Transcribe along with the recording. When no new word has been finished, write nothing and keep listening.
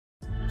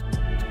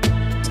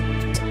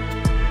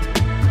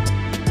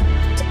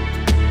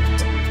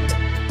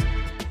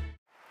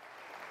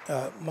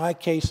My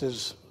case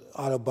is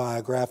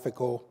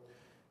autobiographical.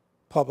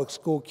 Public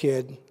school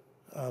kid,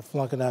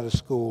 flunking out of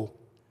school.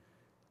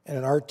 And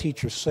an art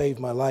teacher saved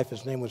my life.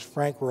 His name was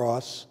Frank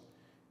Ross.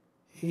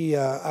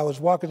 I was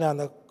walking down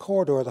the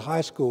corridor of the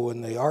high school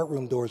and the art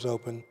room doors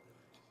open.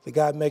 The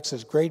guy makes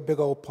this great big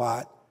old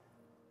pot.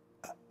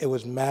 It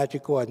was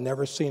magical. I'd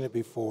never seen it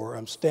before.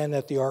 I'm standing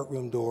at the art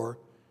room door.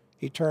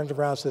 He turns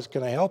around and says,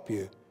 "Can I help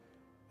you?"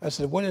 I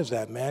said, "What is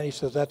that, man?" He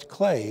says, "That's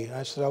clay."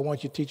 I said, "I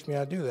want you to teach me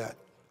how to do that."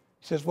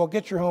 He says, "Well,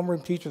 get your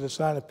homeroom teacher to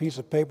sign a piece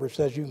of paper that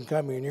says you can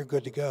come here and you're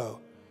good to go."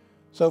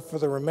 So for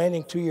the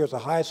remaining 2 years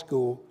of high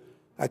school,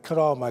 I cut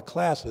all my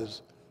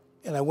classes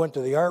and I went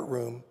to the art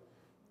room,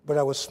 but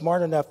I was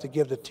smart enough to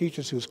give the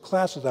teachers whose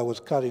classes I was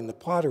cutting the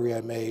pottery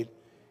I made,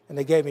 and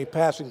they gave me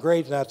passing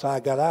grades, and that's how I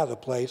got out of the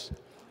place.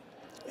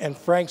 And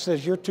Frank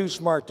says, "You're too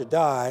smart to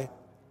die.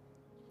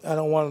 I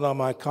don't want it on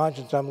my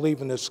conscience. I'm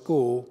leaving this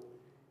school,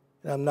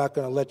 and I'm not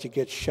going to let you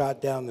get shot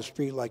down the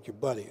street like your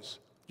buddies.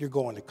 You're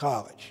going to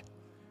college."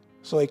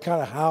 So he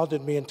kind of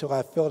hounded me until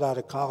I filled out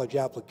a college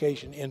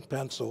application in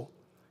pencil,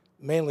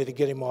 mainly to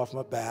get him off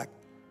my back.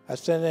 I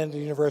sent it in to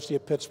the University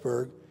of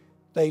Pittsburgh.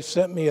 They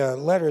sent me a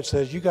letter that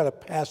says, "You got to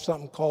pass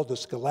something called the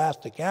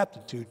Scholastic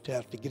Aptitude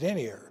Test to get in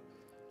here,"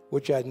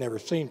 which I'd never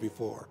seen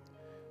before.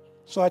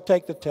 So I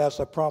take the test.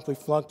 I promptly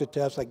flunked the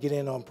test. I get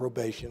in on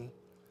probation.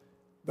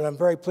 But I'm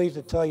very pleased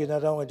to tell you,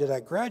 not only did I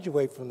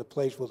graduate from the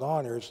place with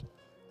honors,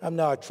 I'm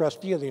now a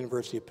trustee of the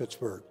University of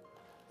Pittsburgh.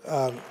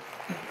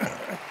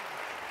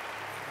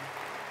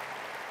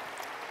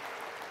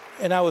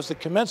 And I was the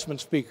commencement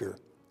speaker.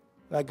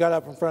 And I got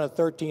up in front of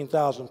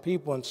 13,000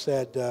 people and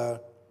said,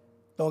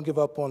 "Don't give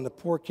up on the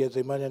poor kids.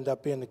 They might end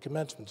up being the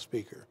commencement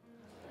speaker."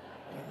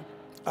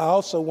 I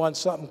also won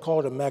something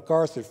called a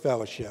MacArthur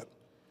Fellowship.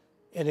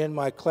 And in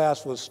my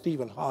class was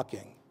Stephen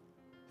Hawking,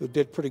 who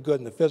did pretty good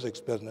in the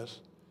physics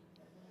business.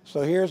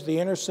 So here's the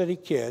inner city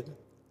kid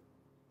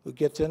who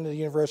gets into the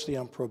university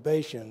on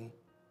probation,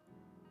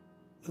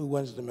 who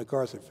wins the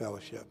MacArthur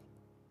Fellowship.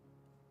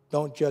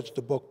 Don't judge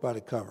the book by the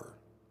cover.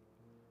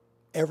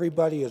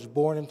 Everybody is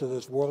born into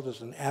this world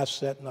as an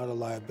asset, not a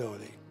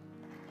liability.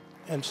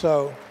 And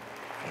so,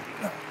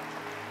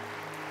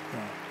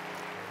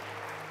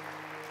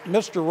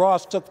 Mr.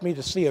 Ross took me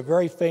to see a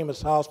very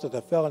famous house that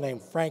a fellow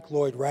named Frank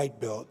Lloyd Wright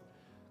built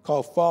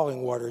called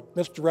Falling Water.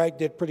 Mr. Wright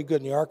did pretty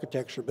good in the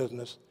architecture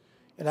business.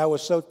 And I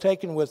was so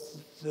taken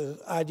with the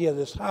idea of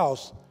this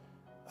house,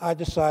 I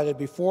decided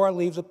before I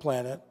leave the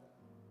planet,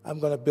 I'm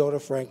going to build a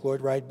Frank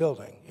Lloyd Wright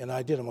building. And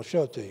I did. I'm going to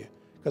show it to you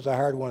because I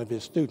hired one of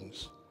his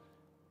students.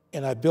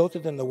 And I built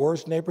it in the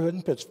worst neighborhood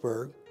in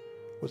Pittsburgh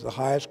with the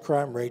highest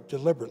crime rate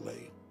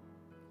deliberately.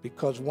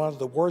 Because one of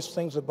the worst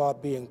things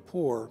about being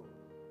poor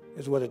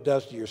is what it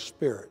does to your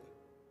spirit.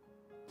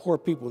 Poor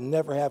people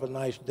never have a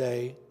nice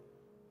day.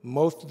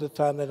 Most of the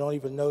time they don't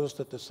even notice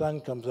that the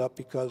sun comes up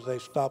because they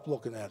stop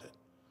looking at it.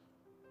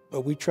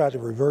 But we tried to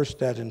reverse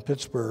that in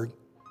Pittsburgh,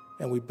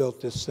 and we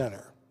built this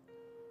center.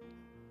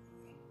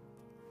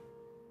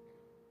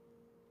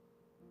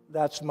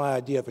 That's my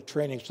idea of a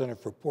training center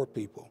for poor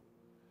people.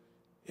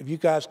 If you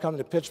guys come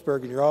to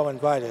Pittsburgh and you're all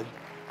invited,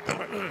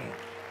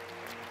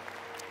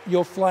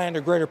 you'll fly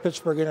into Greater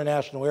Pittsburgh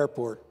International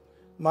Airport.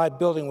 My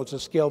building was a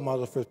scale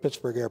model for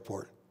Pittsburgh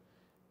Airport.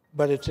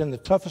 But it's in the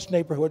toughest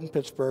neighborhood in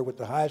Pittsburgh with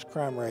the highest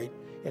crime rate,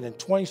 and in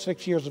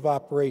 26 years of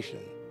operation,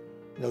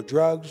 no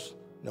drugs,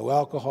 no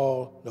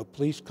alcohol, no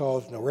police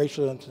calls, no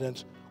racial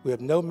incidents. We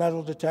have no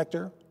metal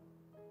detector,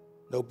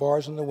 no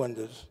bars in the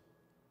windows,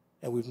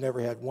 and we've never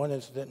had one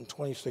incident in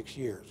 26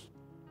 years.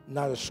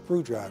 Not a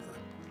screwdriver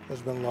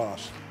has been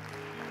lost.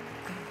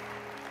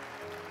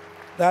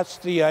 That's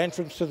the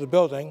entrance to the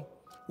building.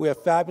 We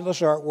have fabulous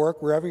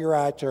artwork wherever your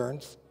eye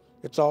turns.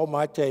 It's all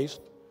my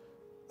taste.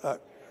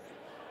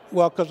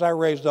 Well, because I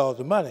raised all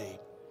the money.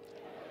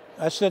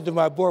 I said to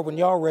my board, when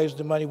y'all raise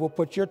the money, we'll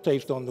put your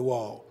taste on the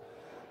wall.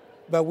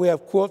 But we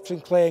have quilts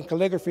and clay and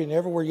calligraphy, and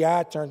everywhere your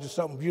eye turns, there's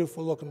something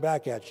beautiful looking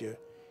back at you,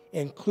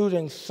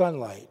 including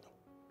sunlight.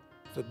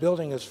 The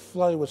building is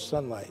flooded with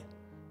sunlight,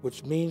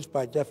 which means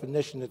by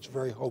definition it's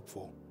very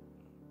hopeful.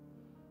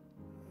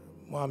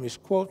 Mommy's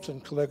quilts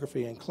and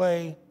calligraphy and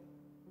clay.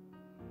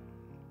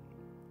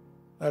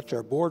 That's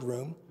our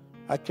boardroom.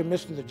 I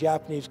commissioned a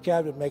Japanese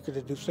cabinet maker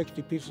to do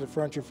 60 pieces of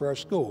furniture for our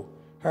school.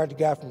 Hired a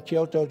guy from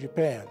Kyoto,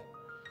 Japan.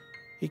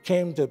 He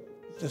came to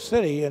the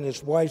city and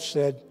his wife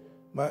said,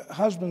 "My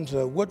husband's a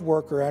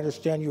woodworker. I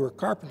understand you were a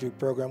carpentry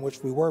program,"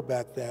 which we were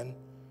back then.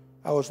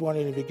 I was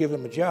wanting to give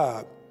him a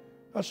job.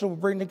 I said, "Well,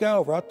 bring the guy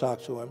over. I'll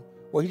talk to him."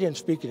 Well, he didn't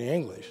speak any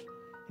English.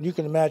 And you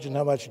can imagine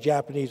how much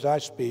Japanese I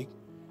speak.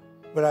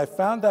 But I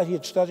found out he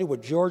had studied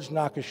with George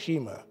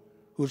Nakashima,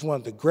 who's one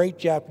of the great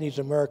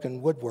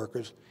Japanese-American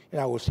woodworkers,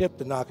 and I was hip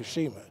to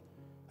Nakashima.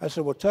 I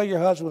said, "Well, tell your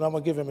husband I'm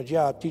going to give him a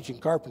job teaching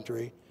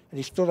carpentry." And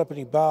he stood up and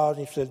he bowed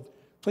and he said,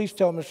 "Please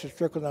tell Mr.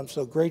 Strickland I'm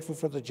so grateful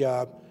for the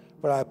job,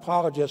 but I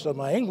apologize that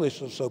my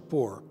English is so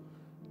poor."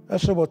 I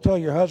said, "Well, tell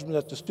your husband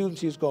that the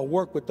students he's going to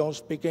work with don't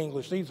speak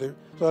English either,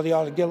 so they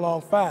ought to get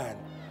along fine."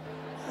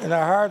 And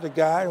I hired the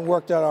guy and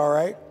worked out all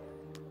right.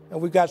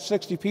 And we got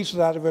 60 pieces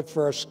out of it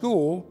for our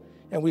school.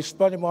 and we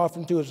spun him off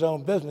into his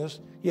own business.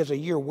 He has a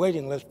year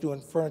waiting list doing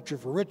furniture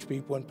for rich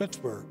people in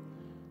Pittsburgh.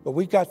 But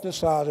we got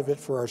this out of it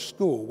for our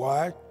school.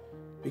 Why?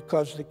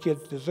 Because the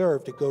kids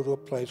deserve to go to a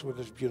place where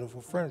there's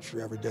beautiful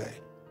furniture every day.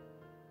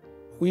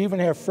 We even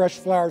have fresh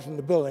flowers in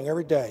the building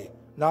every day,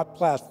 not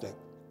plastic.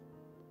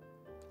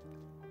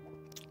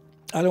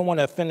 I don't want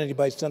to offend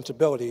anybody's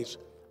sensibilities,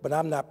 but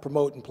I'm not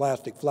promoting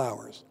plastic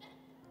flowers.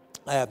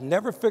 I have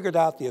never figured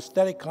out the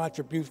aesthetic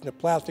contribution of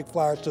plastic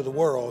flowers to the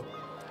world,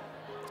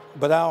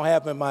 but I don't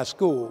have them in my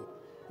school.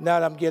 Now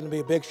that I'm getting to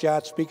be a big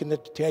shot, speaking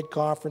at the TED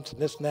conference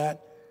and this and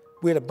that,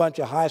 we had a bunch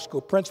of high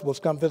school principals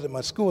come visit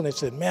my school, and they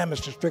said, "Man,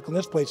 Mr. Strickland,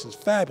 this place is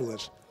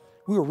fabulous.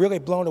 We were really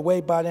blown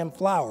away by them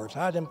flowers.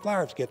 How did them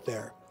flowers get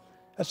there?"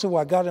 I said,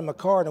 "Well, I got in my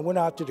car and I went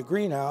out to the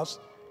greenhouse,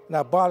 and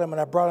I bought them,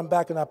 and I brought them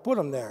back, and I put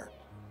them there.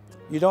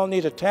 You don't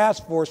need a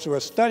task force or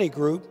a study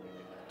group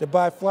to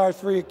buy flowers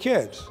for your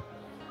kids."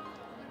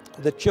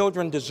 The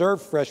children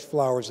deserve fresh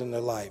flowers in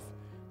their life.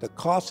 The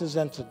cost is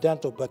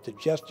incidental, but the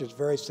gesture is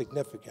very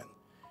significant.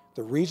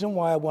 The reason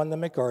why I won the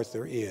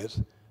MacArthur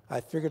is I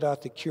figured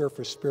out the cure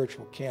for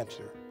spiritual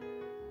cancer.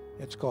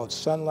 It's called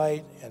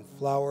sunlight and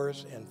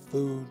flowers and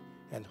food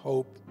and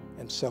hope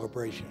and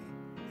celebration,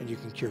 and you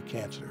can cure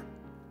cancer.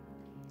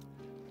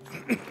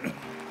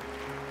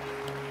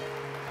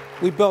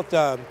 We built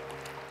a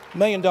 $1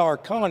 million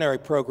culinary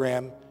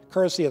program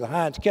courtesy of the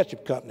Heinz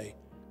Ketchup Company,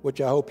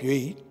 which I hope you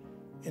eat,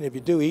 and if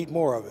you do, eat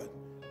more of it.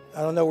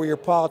 I don't know where your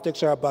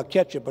politics are about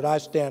ketchup, but I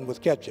stand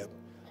with ketchup.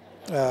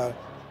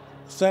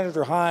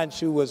 Senator Heinz,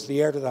 who was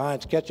the heir to the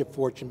Heinz ketchup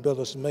fortune, built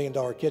us a $1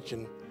 million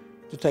kitchen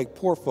to take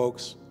poor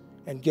folks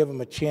and give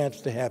them a chance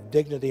to have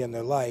dignity in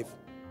their life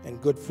and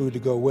good food to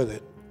go with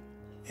it.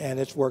 And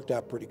it's worked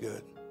out pretty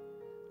good.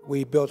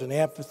 We built an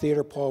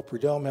amphitheater. Paul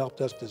Prudhomme helped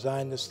us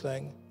design this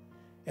thing.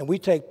 And we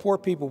take poor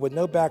people with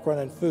no background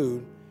in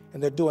food,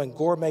 and they're doing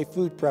gourmet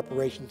food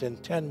preparations in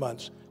 10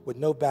 months with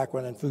no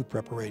background in food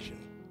preparation.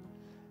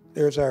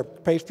 There's our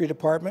pastry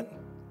department,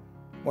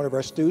 one of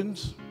our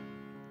students.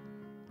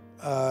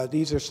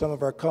 These are some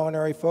of our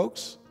culinary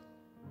folks.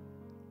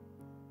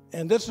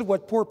 And this is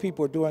what poor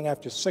people are doing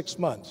after 6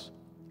 months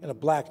in a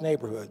black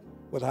neighborhood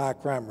with a high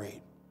crime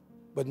rate,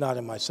 but not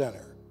in my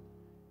center.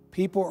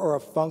 People are a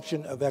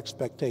function of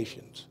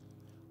expectations.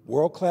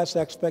 World-class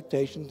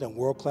expectations and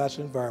world-class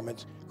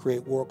environments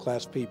create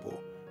world-class people.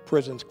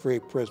 Prisons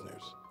create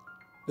prisoners.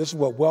 This is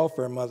what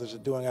welfare mothers are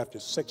doing after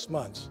 6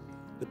 months.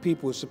 The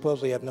people who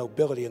supposedly have no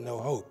ability and no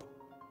hope.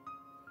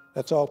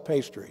 That's all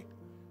pastry.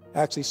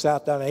 Actually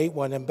sat down and ate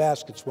one of them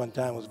baskets one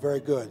time. It was very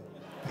good.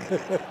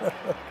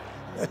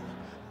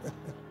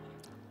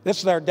 This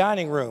is our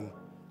dining room.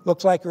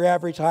 Looks like your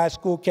average high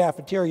school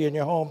cafeteria in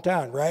your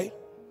hometown, right?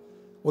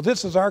 Well,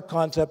 this is our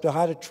concept of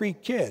how to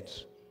treat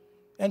kids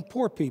and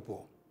poor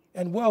people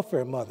and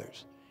welfare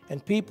mothers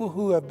and people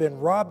who have been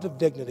robbed of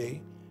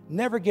dignity,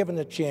 never given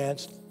a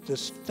chance to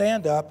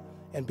stand up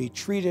and be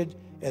treated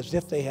as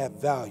if they have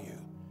value.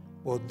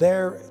 Well,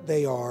 there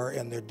they are,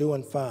 and they're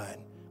doing fine.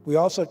 We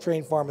also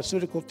train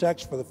pharmaceutical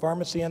techs for the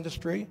pharmacy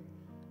industry.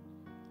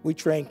 We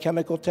train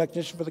chemical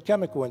technicians for the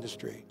chemical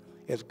industry.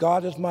 As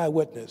God is my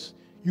witness,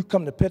 you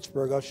come to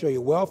Pittsburgh, I'll show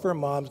you welfare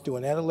moms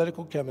doing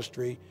analytical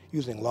chemistry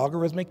using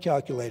logarithmic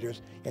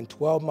calculators in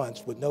 12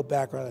 months with no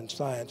background in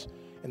science,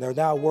 and they're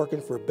now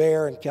working for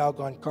Bayer and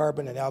Calgon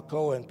Carbon and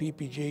Alcoa and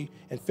PPG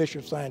and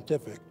Fisher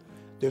Scientific.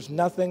 There's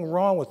nothing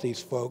wrong with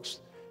these folks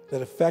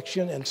that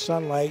affection and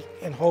sunlight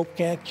and hope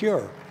can't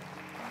cure.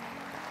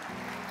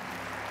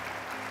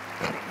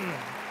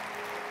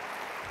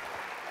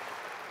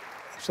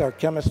 It's our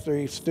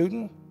chemistry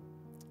student.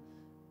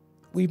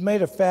 We've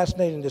made a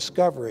fascinating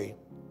discovery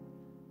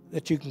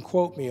that you can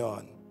quote me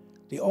on.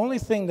 The only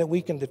thing that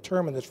we can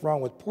determine that's wrong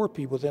with poor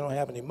people is they don't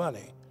have any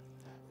money,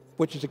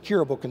 which is a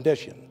curable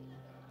condition.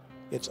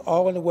 It's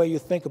all in the way you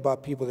think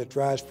about people that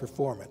drives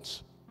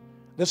performance.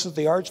 This is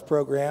the arts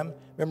program.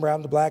 Remember,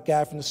 I'm the black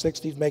guy from the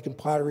 60s making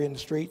pottery in the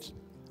streets?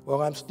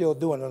 Well, I'm still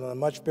doing it on a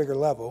much bigger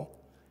level.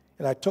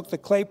 And I took the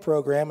clay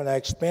program and I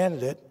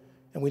expanded it,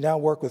 and we now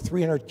work with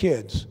 300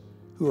 kids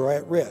who are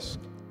at risk.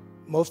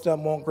 Most of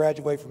them won't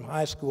graduate from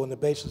high school on the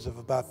basis of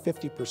about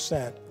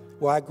 50%.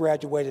 Well, I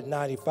graduated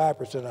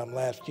 95% of them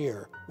last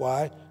year.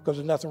 Why? Because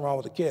there's nothing wrong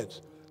with the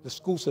kids. The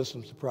school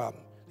system's the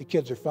problem. The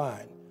kids are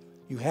fine.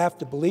 You have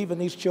to believe in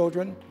these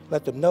children,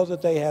 let them know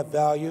that they have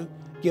value,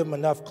 give them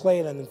enough clay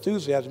and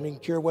enthusiasm, you can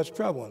cure what's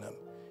troubling them.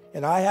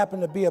 And I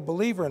happen to be a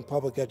believer in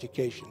public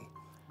education,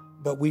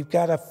 but we've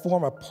got to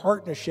form a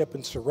partnership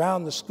and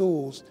surround the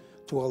schools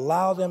to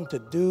allow them to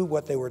do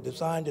what they were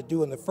designed to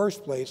do in the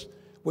first place,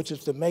 which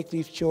is to make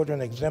these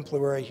children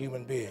exemplary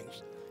human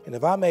beings. And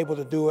if I'm able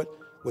to do it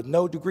with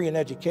no degree in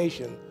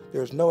education,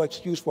 there's no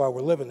excuse why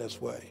we're living this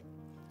way.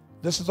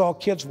 This is all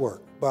kids'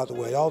 work, by the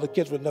way, all the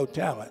kids with no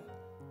talent.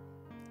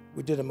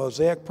 We did a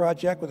mosaic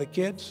project with the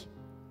kids.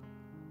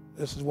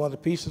 This is one of the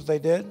pieces they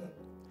did,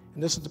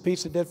 and this is the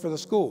piece they did for the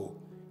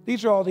school.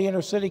 These are all the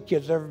inner city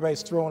kids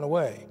everybody's throwing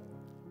away.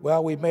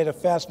 Well, we've made a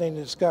fascinating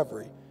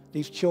discovery.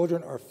 These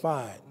children are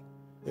fine.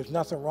 There's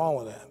nothing wrong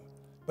with them.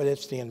 but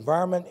it's the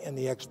environment and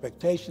the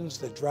expectations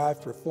that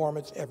drive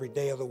performance every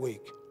day of the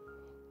week.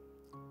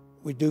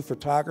 We do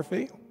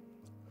photography.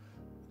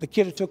 The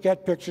kid who took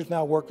that picture is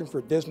now working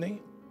for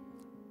Disney.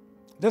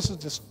 This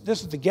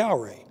is the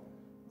gallery.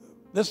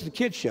 This is the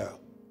kid show.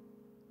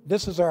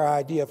 This is our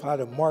idea of how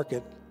to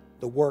market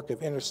the work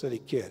of inner city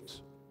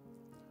kids.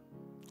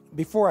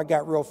 Before I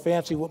got real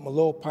fancy with my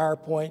little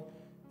PowerPoint,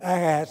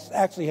 I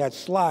actually had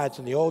slides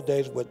in the old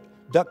days with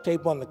duct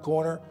tape on the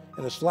corner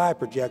and a slide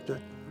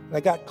projector. And I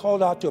got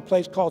called out to a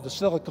place called the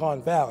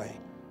Silicon Valley.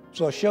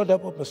 So I showed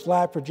up with my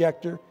slide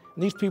projector,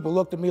 and these people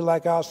looked at me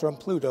like I was from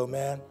Pluto,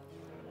 man.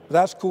 But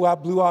that's cool. I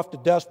blew off the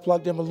dust,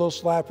 plugged in my little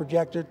slide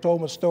projector,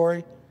 told my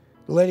story.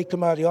 The lady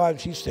come out of the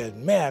audience, she said,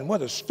 "Man,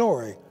 what a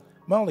story.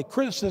 My only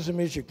criticism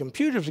is your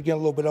computers are getting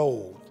a little bit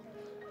old."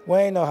 Well,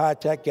 I ain't no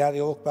high-tech guy.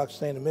 They look about the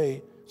same to me.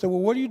 I said, "Well,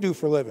 what do you do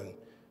for a living?"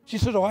 She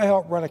said, "Oh, I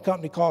help run a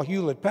company called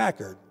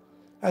Hewlett-Packard."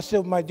 I said,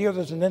 "Well, my dear,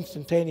 there's an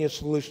instantaneous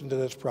solution to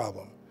this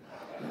problem."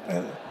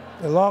 And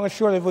the long and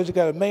short of it was, we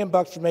got $1 million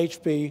from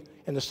HP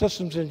and the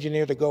systems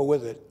engineer to go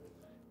with it.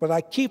 But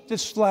I keep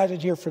this slide in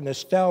here for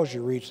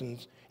nostalgia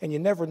reasons, and you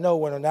never know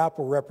when an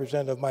Apple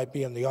representative might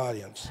be in the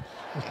audience.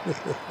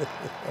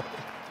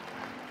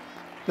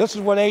 This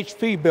is what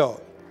HP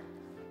built.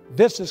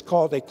 This is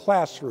called a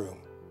classroom.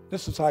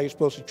 This is how you're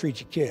supposed to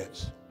treat your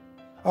kids.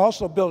 I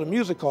also built a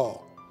music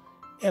hall,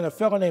 and a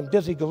fellow named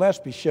Dizzy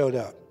Gillespie showed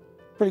up,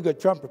 pretty good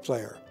trumpet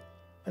player.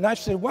 And I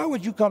said, "Why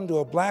would you come to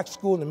a black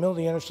school in the middle of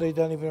the inner city that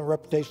doesn't even have a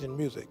reputation in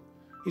music?"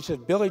 He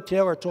said, "Billy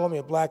Taylor told me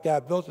a black guy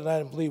built it, and I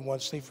didn't believe one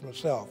to see for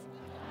myself.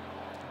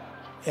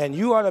 And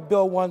you ought to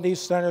build one of these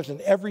centers in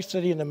every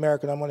city in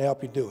America, and I'm going to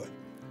help you do it."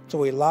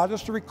 So he allowed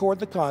us to record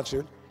the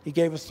concert. He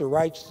gave us the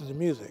rights to the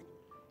music.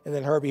 And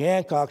then Herbie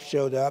Hancock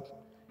showed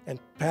up, and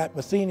Pat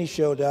Metheny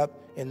showed up,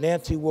 and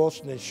Nancy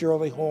Wilson, and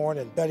Shirley Horn,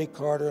 and Betty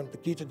Carter, and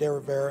Paquita de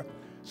Rivera.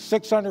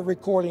 600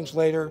 recordings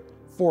later,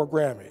 4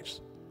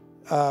 Grammys.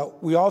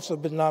 We also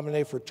have been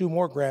nominated for 2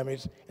 more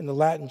Grammys in the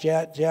Latin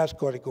jazz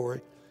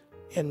category.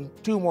 In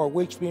 2 more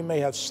weeks, we may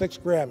have 6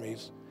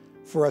 Grammys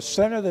for a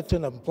center that's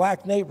in a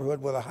black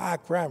neighborhood with a high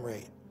crime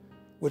rate,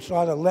 which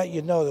ought to let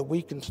you know that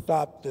we can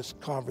stop this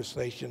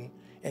conversation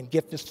and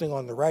get this thing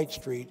on the right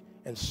street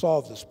and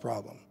solve this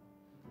problem.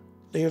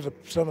 There's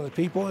some of the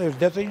people. There's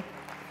Dizzy.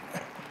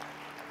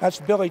 That's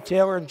Billy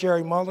Taylor and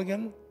Jerry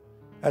Mulligan.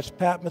 That's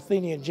Pat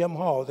Metheny and Jim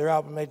Hall. Their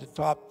album made the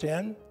top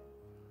 10.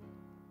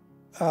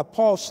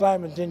 Paul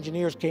Simon's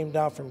engineers came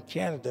down from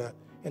Canada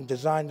and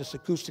designed this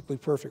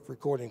acoustically perfect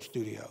recording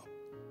studio.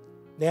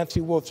 Nancy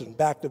Wilson,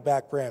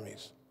 back-to-back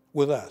Grammys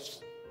with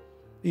us.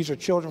 These are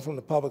children from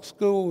the public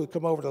school who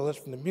come over to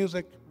listen to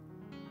music.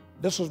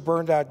 This was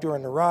burned out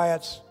during the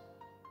riots.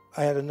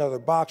 I had another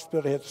box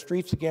built to hit the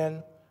streets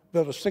again,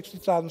 built a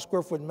 60,000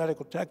 square foot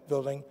medical tech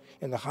building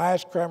in the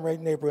highest crime rate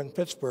neighborhood in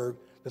Pittsburgh.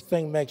 The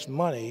thing makes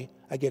money.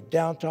 I get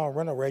downtown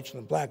rental rates in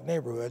a black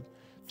neighborhood.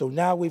 So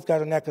now we've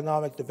got an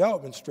economic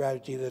development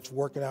strategy that's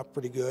working out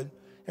pretty good,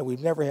 and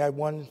we've never had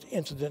one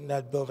incident in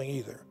that building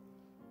either.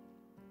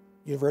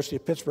 University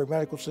of Pittsburgh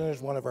Medical Center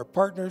is one of our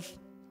partners.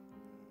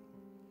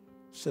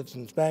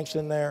 Citizens Bank's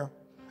in there.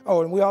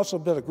 Oh, and we also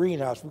built a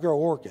greenhouse. We grow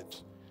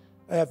orchids.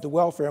 I have the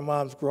welfare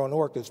moms growing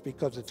orchids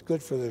because it's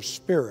good for their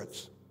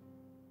spirits,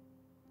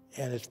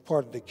 and it's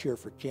part of the cure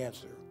for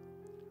cancer.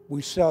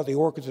 We sell the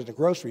orchids in the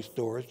grocery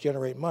stores,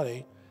 generate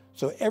money,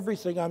 so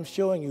everything I'm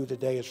showing you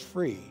today is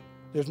free.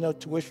 There's no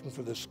tuition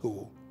for this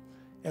school.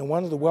 And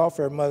one of the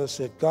welfare mothers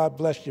said, "God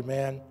bless you,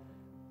 man.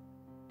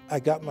 I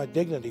got my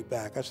dignity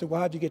back." I said, "Well,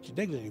 how'd you get your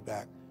dignity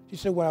back?" She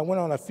said, "When I went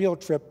on a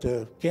field trip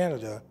to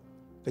Canada,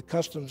 the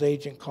customs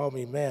agent called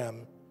me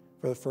ma'am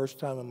for the first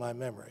time in my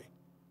memory."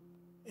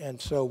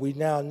 And so we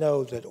now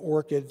know that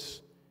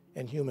orchids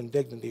and human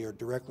dignity are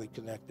directly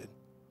connected.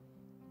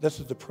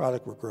 This is the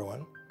product we're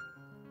growing.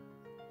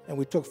 And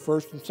we took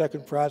first and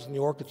second prize in the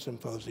Orchid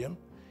Symposium.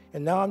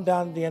 And now I'm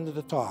down at the end of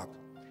the talk.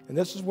 And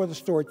this is where the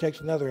story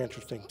takes another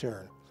interesting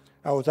turn.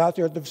 I was out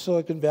there at the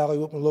Silicon Valley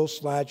with my little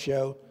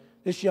slideshow.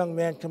 This young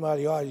man come out of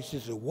the audience. He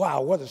said,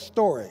 "Wow, what a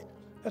story."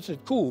 I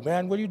said, "Cool,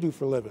 man. What do you do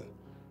for a living?"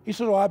 He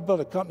said, "Oh, I built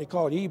a company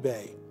called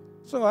eBay."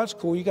 So that's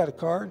cool. You got a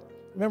card?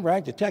 Remember, I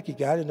ain't the techie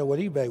guy. I didn't know what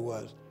eBay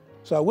was.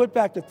 So I went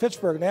back to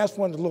Pittsburgh and asked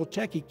one of the little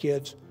techie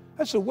kids.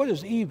 I said, "What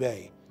is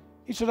eBay?"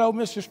 He said, "Oh,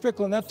 Mr.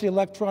 Strickland, that's the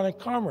electronic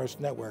commerce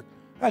network."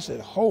 I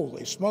said,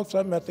 "Holy smokes,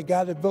 I met the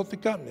guy that built the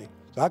company."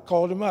 So I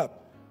called him up.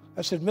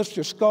 I said,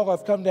 "Mr. Skull,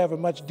 I've come to have a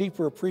much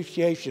deeper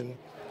appreciation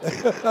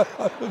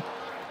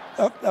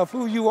of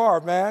who you are,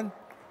 man."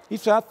 He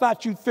said, "I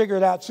thought you'd figure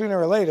it out sooner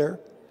or later."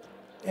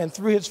 And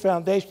through his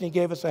foundation, he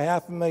gave us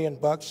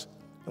 $500,000,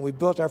 and we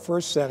built our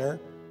first center.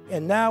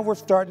 And now we're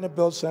starting to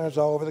build centers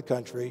all over the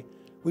country.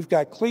 We've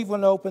got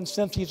Cleveland open,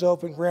 Cincy's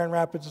open, Grand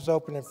Rapids is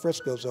open, and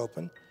Frisco's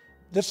open.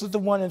 This is the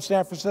one in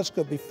San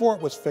Francisco before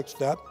it was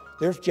fixed up.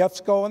 There's Jeff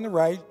Skull on the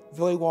right,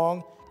 Billy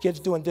Wong, kids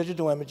doing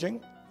digital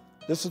imaging.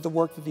 This is the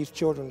work that these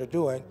children are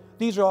doing.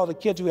 These are all the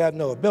kids who have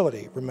no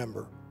ability,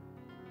 remember.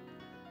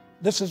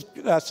 This is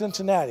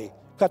Cincinnati,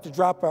 cut the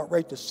dropout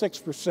rate to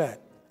 6%.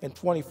 in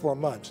 24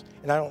 months.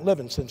 And I don't live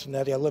in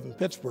Cincinnati, I live in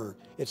Pittsburgh.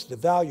 It's the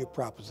value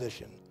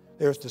proposition.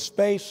 There's the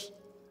space,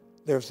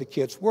 there's the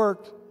kids'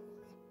 work,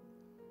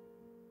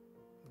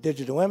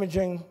 digital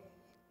imaging.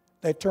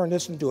 They turned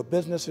this into a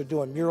business. They're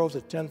doing murals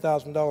at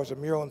 $10,000 a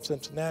mural in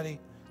Cincinnati.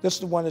 This is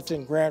the one that's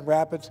in Grand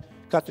Rapids.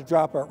 Got the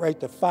dropout rate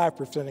to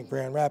 5% in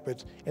Grand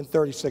Rapids in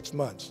 36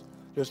 months.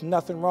 There's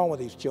nothing wrong with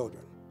these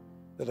children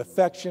that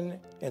affection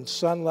and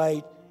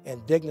sunlight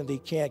and dignity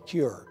can't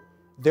cure.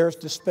 There's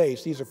the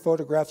space. These are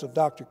photographs of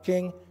Dr.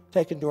 King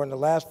taken during the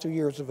last 2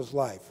 years of his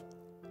life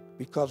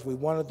because we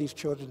wanted these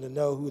children to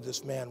know who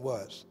this man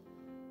was.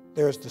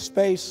 There's the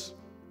space.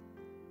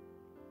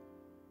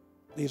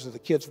 These are the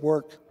kids'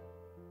 work.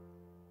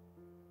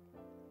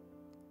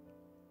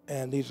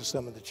 And these are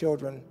some of the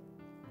children.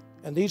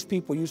 And these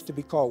people used to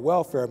be called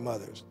welfare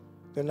mothers.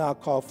 They're now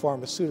called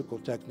pharmaceutical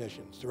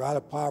technicians. They're out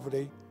of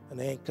poverty, and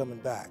they ain't coming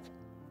back.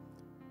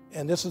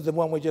 And this is the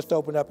one we just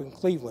opened up in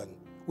Cleveland.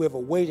 We have a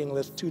waiting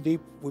list too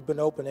deep. We've been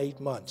open 8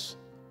 months.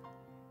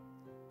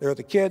 There are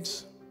the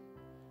kids.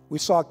 We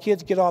saw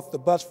kids get off the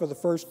bus for the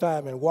first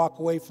time and walk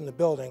away from the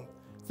building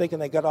thinking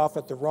they got off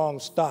at the wrong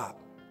stop.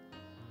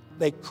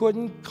 They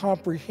couldn't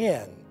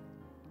comprehend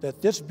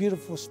that this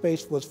beautiful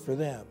space was for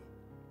them.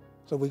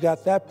 So we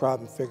got that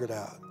problem figured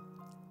out.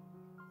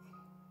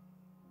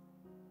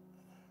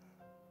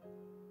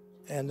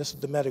 And this is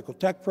the medical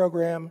tech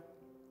program.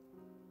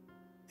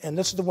 And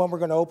this is the one we're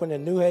going to open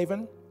in New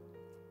Haven.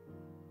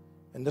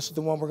 And this is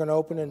the one we're going to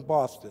open in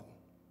Boston.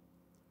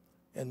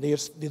 And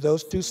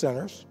those two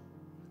centers.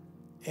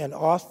 And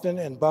Austin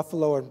and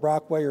Buffalo and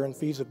Brockway are in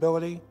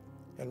feasibility.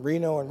 And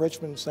Reno and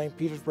Richmond, St.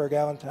 Petersburg,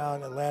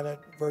 Allentown, Atlanta,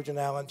 Virgin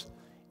Islands,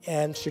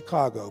 and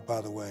Chicago, by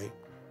the way.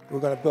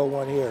 We're going to build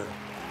one here.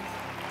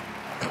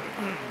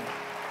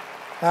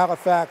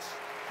 Halifax,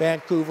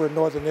 Vancouver,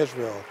 Northern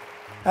Israel.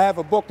 I have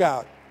a book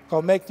out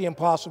called Make the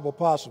Impossible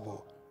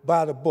Possible.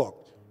 Buy the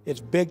book. It's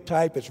big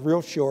type, it's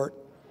real short.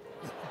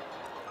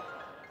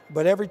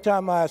 But every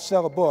time I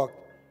sell a book,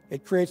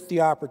 it creates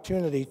the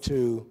opportunity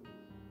to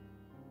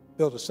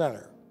build a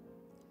center.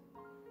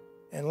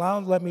 And now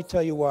let me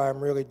tell you why I'm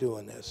really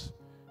doing this.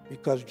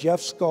 Because Jeff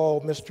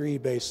Skull, Mr.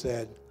 eBay,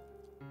 said,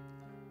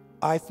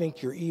 I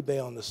think you're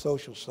eBay on the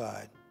social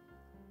side.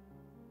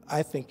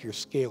 I think you're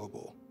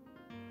scalable.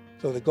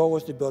 So the goal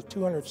was to build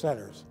 200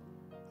 centers,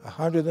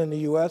 100 in the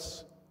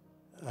US,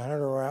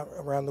 100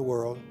 around the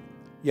world,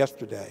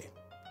 yesterday.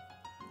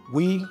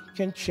 We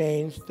can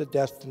change the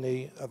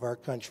destiny of our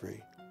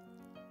country,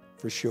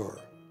 for sure.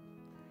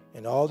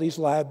 And all these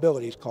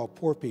liabilities called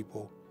poor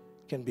people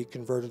can be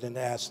converted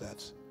into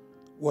assets.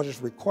 What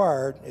is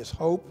required is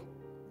hope,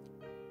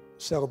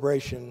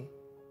 celebration,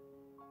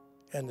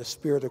 and the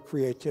spirit of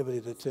creativity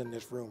that's in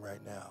this room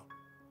right now.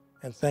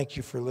 And thank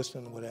you for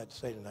listening to what I had to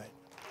say tonight.